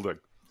the building.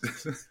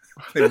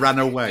 They ran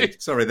away.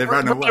 Sorry, they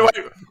ran away.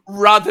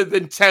 Rather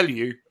than tell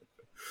you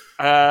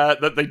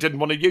that they didn't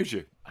want to use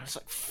you. I was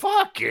like,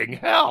 fucking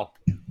hell.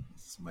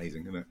 It's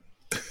amazing, isn't it?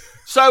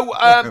 So,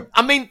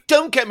 I mean,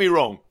 don't get me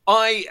wrong.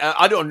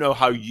 I don't know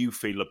how you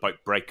feel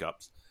about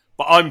breakups,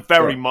 but I'm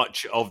very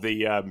much of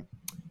the,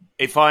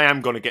 if I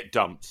am going to get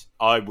dumped,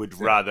 I would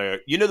rather,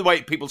 you know the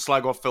way people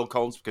slag off Phil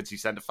Collins because he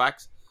sent a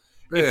fax?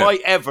 Yeah. If I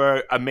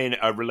ever am in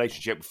a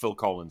relationship with Phil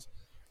Collins,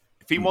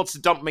 if he wants to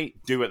dump me,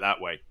 do it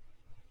that way.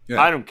 Yeah.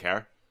 I don't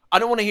care. I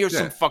don't want to hear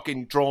some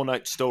fucking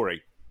drawn-out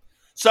story.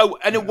 So,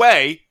 in a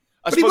way...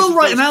 But he will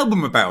write an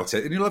album about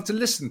it, and you'll have to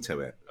listen to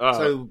it.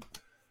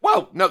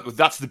 Well, no,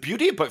 that's the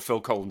beauty about Phil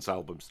Collins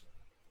albums.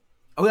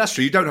 Oh, that's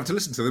true. You don't have to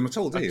listen to them at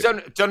all, do you?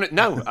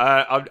 No.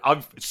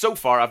 I've so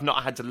far I've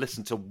not had to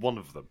listen to one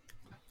of them.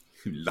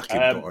 You lucky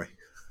boy.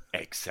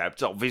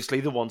 Except, obviously,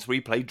 the ones where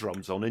he played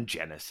drums on in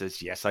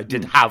Genesis. Yes, I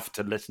did have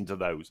to listen to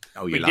those.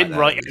 Oh, he didn't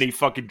write any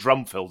fucking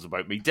drum fills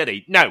about me, did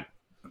he? No.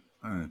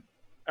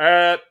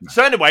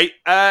 So anyway,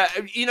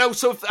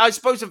 so I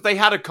suppose if they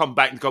had a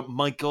comeback and go,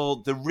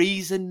 Michael, the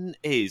reason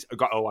is... I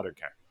don't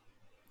care.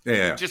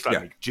 Yeah.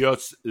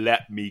 Just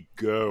let me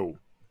go.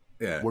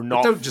 Yeah. We're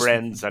not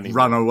friends anymore.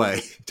 Run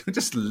away. Don't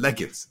just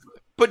leg it.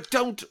 But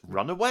don't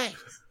run away.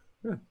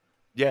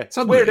 Yeah. It's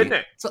suddenly, weird, isn't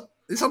it?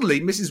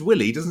 Suddenly, Mrs.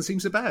 Willie doesn't seem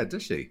so bad,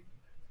 does she?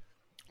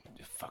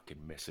 Fucking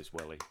Mrs.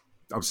 Willie.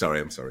 I'm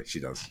sorry.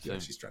 She does. Yeah,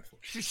 she's dreadful.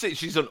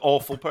 She's an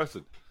awful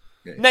person.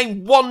 Yeah.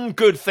 Name one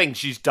good thing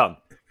she's done.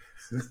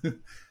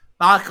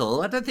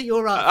 Michael, I don't think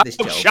you're right for this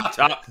job. Shut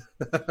up.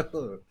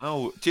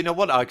 Do you know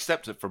what? I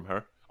accept it from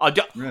her. I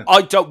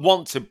don't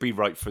want to be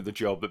right for the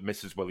job that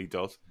Mrs. Willie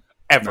does.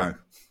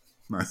 Ever.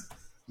 No.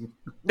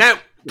 Now,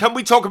 can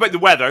we talk about the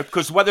weather?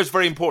 Because the weather's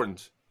very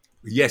important.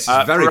 Yes,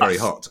 it's very, very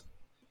hot.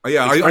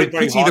 Yeah, I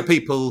pity the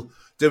people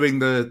doing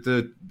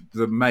the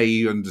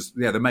May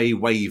the May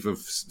wave of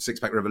Six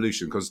Pack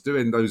Revolution, because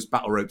doing those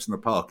battle ropes in the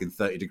park in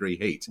 30-degree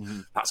heat,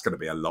 that's going to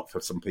be a lot for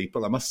some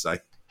people, I must say.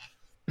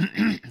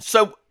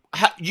 So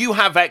you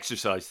have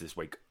exercised this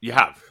week. You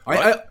have.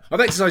 Right? I've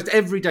exercised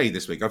every day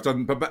this week. I've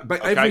done, but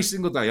every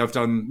single day I've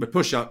done my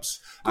push-ups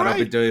and I've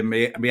been doing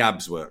my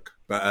abs work.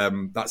 But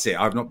that's it.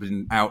 I've not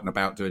been out and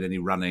about doing any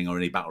running or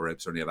any battle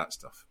ropes or any of that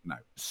stuff. No.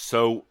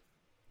 So,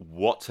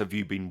 what have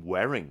you been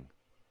wearing?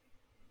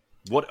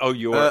 What are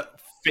your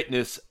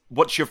fitness?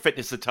 What's your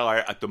fitness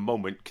attire at the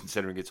moment,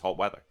 considering it's hot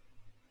weather?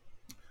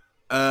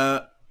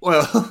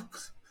 Well,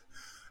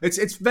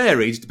 It's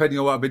varied depending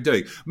on what I've been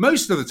doing.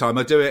 Most of the time,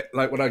 I do it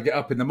like when I get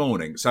up in the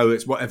morning, so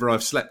it's whatever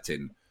I've slept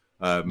in.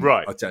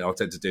 Right. I'll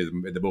tend to do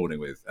them in the morning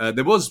with.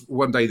 There was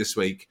one day this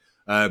week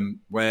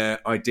where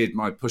I did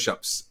my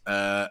push-ups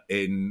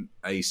in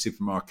a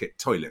supermarket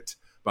toilet,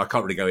 but I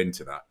can't really go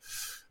into that.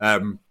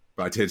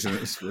 But I did.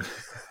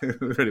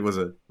 It really was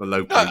a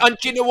low point. And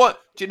do you know what?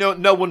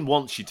 No one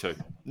wants you to.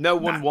 No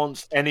one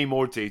wants any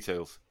more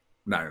details.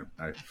 No.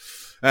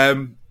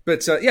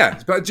 But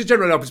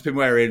generally I've just been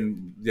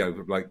wearing,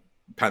 like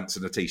pants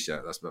and a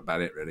t-shirt. That's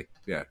about it, really.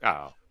 Yeah.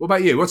 Oh. What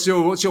about you? What's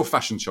your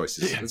fashion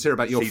choices? Let's hear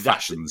about your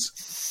fashions.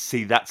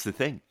 That's the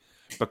thing,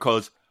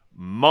 because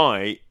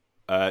my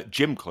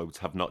gym clothes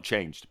have not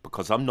changed,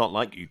 because I'm not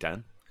like you,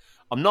 Dan.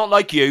 I'm not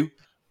like you.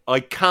 I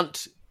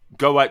can't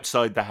go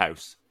outside the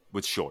house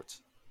with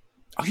shorts.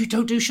 Oh, you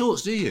don't do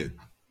shorts, do you?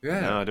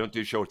 Yeah. No, I don't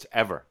do shorts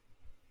ever.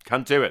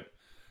 Can't do it.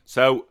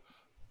 So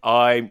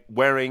I'm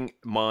wearing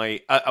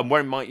my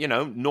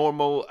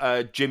normal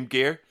gym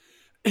gear,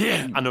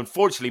 and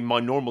unfortunately, my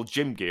normal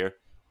gym gear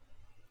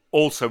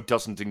also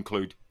doesn't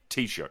include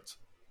t-shirts.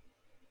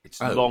 It's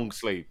long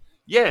sleeve.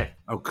 Yeah.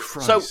 Oh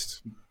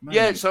Christ.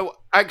 So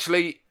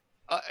actually,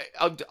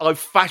 I've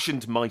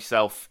fashioned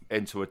myself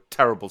into a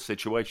terrible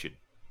situation.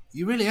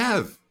 You really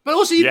have. But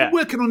also, you've been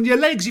working on your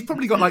legs. You've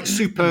probably got like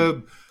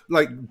super,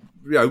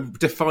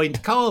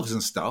 defined calves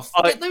and stuff.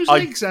 Get those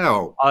legs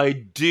out. I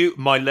do.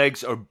 My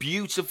legs are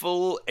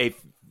beautiful if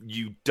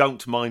you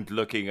don't mind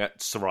looking at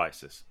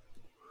psoriasis.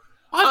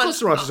 I've got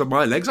psoriasis on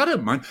my legs. I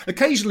don't mind.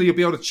 Occasionally, you'll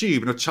be on a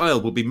tube and a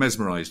child will be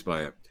mesmerised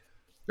by it.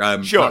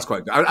 Sure. That's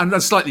quite good. And I'm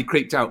slightly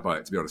creeped out by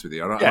it, to be honest with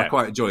you. I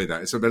quite enjoy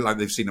that. It's a bit like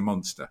they've seen a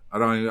monster.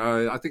 And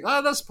I think,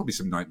 that's probably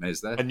some nightmares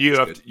there. And you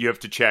have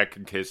to check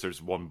in case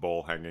there's one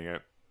ball hanging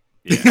out.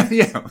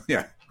 Yeah.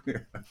 yeah.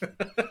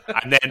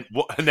 and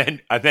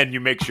then you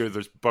make sure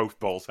there's both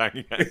balls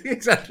hanging out.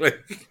 Exactly.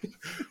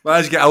 Well,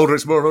 as you get older,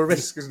 it's more of a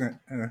risk, isn't it?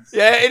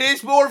 Yeah, it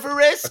is more of a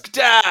risk,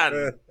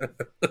 Dan.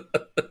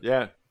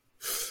 Yeah.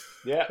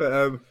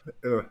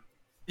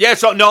 Yeah,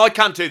 so no, I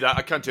can't do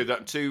that.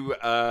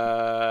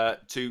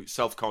 I'm too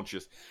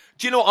self-conscious.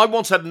 Do you know, I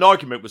once had an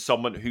argument with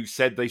someone who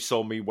said they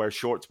saw me wear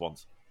shorts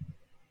once.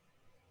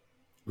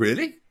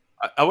 Really?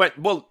 I went,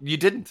 well, you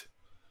didn't.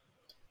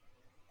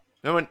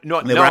 I went, no,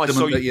 I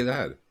saw you. You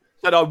had.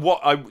 And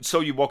I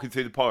saw you walking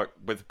through the park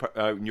with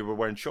and you were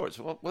wearing shorts.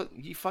 Well,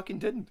 you fucking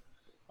didn't.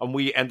 And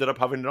we ended up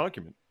having an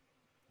argument.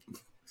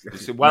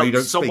 Said, well, you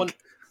don't speak.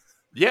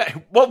 Yeah,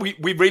 well, we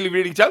really,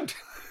 really don't.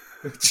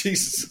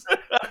 Jesus.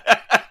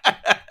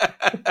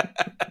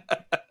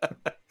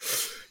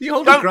 You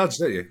hold a grudge,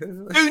 don't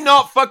you? Do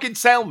not fucking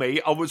tell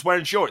me I was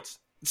wearing shorts.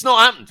 It's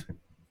not happened.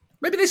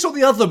 Maybe they saw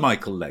the other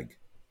Michael leg.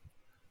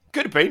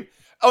 Could have been.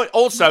 Oh,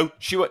 also,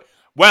 she went,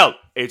 well,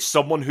 it's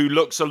someone who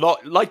looks a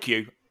lot like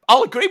you.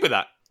 I'll agree with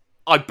that.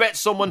 I bet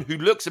someone who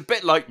looks a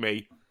bit like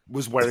me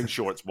was wearing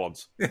shorts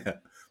once. Yeah.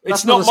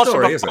 It's not much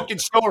of a fucking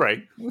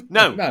story.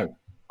 No. No.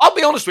 I'll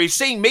be honest with you,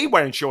 seeing me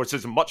wearing shorts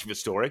isn't much of a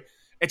story.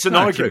 It's an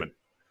argument. True.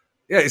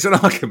 Yeah, it's an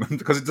argument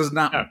because it doesn't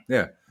happen. No.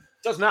 Yeah.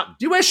 It doesn't happen.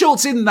 Do you wear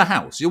shorts in the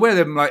house? You wear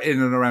them like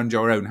in and around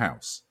your own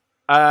house?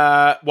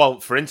 Well,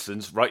 for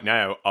instance, right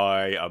now,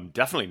 I am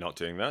definitely not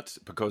doing that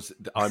because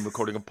I'm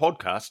recording a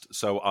podcast,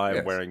 so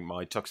I'm wearing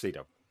my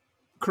tuxedo.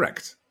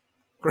 Correct.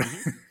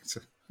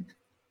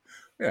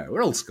 Yeah,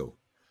 we're old school.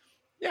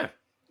 Yeah,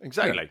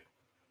 exactly.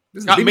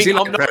 Yeah. This is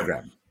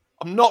program.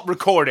 I'm not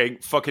recording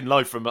fucking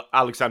live from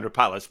Alexandra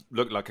Palace,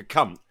 look like a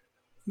cunt.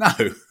 No.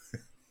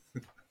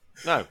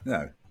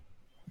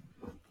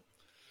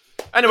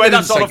 Anyway,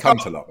 that's all I've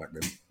got. A lot back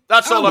then.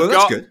 That's all I've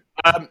got. Good.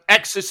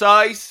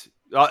 Exercise.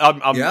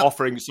 I'm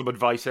offering some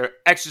advice here.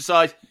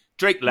 Exercise.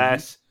 Drink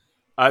less.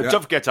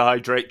 Don't forget to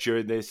hydrate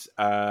during this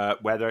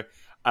weather.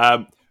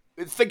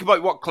 Think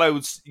about what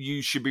clothes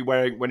you should be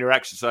wearing when you're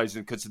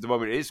exercising, because at the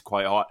moment it is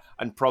quite hot,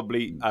 and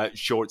probably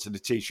shorts and a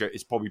t-shirt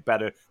is probably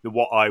better than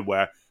what I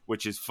wear,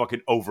 which is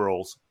fucking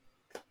overalls.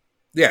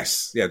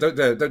 Yes, yeah.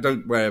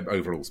 Don't wear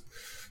overalls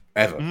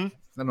ever. Mm-hmm.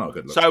 They're not a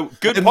good look. So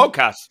good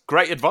podcast,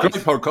 great advice.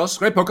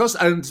 Great podcast.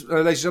 And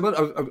ladies and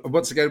gentlemen,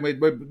 once again,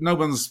 no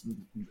one's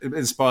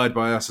inspired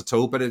by us at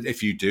all. But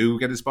if you do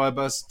get inspired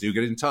by us, do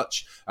get in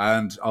touch,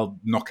 and I'll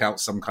knock out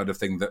some kind of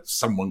thing that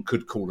someone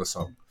could call us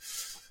on.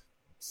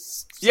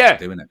 Yeah,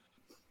 doing it.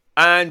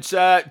 And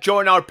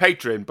join our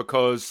Patreon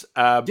because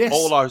do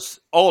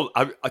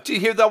you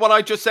hear that? What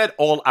I just said?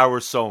 All our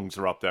songs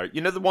are up there.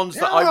 You know the ones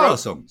that I wrote.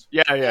 Songs.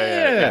 Yeah.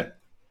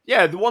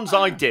 The ones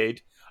I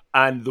did,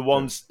 and the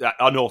ones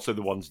and also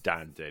the ones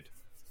Dan did.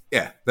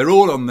 Yeah, they're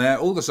all on there.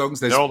 All the songs.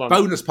 There's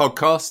bonus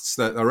podcasts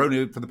that are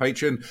only for the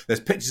Patreon.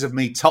 There's pictures of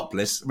me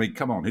topless. I mean,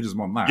 come on, who doesn't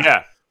want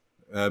that?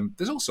 Yeah.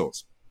 There's all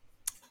sorts.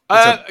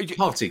 It's a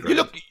party group. You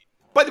look.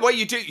 By the way,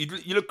 you do.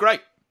 You look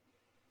great.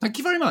 Thank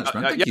you very much,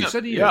 man. Thank you.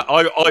 So do you. Yeah,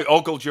 I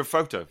ogled your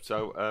photo.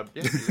 So,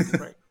 you look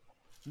great.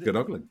 Good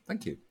ogling.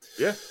 Thank you.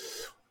 Yeah.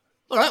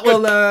 All right.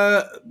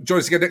 Well, join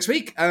us again next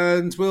week,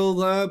 and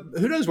we'll.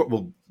 Who knows what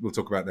we'll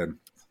talk about then?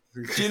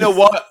 Do you know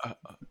what?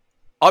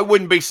 I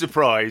wouldn't be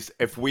surprised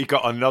if we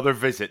got another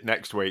visit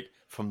next week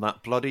from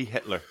that bloody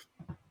Hitler.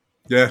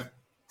 Yeah.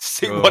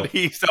 See what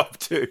he's up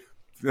to.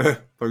 Yeah,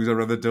 goes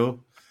around the door.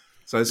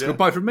 So it's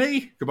goodbye from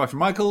me, goodbye from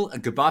Michael,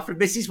 and goodbye from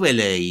Mrs.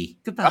 Willie.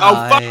 Goodbye.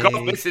 Oh, fuck off,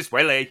 Mrs.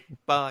 Willie.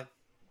 Bye.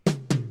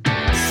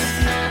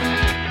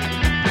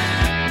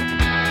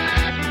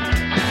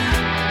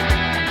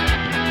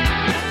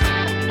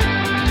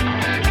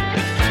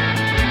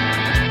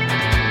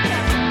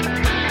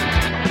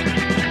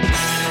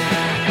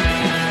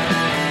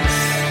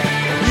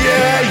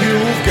 Yeah,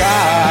 you've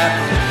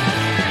got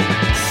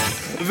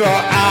the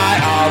eye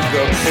of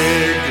the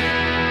pig.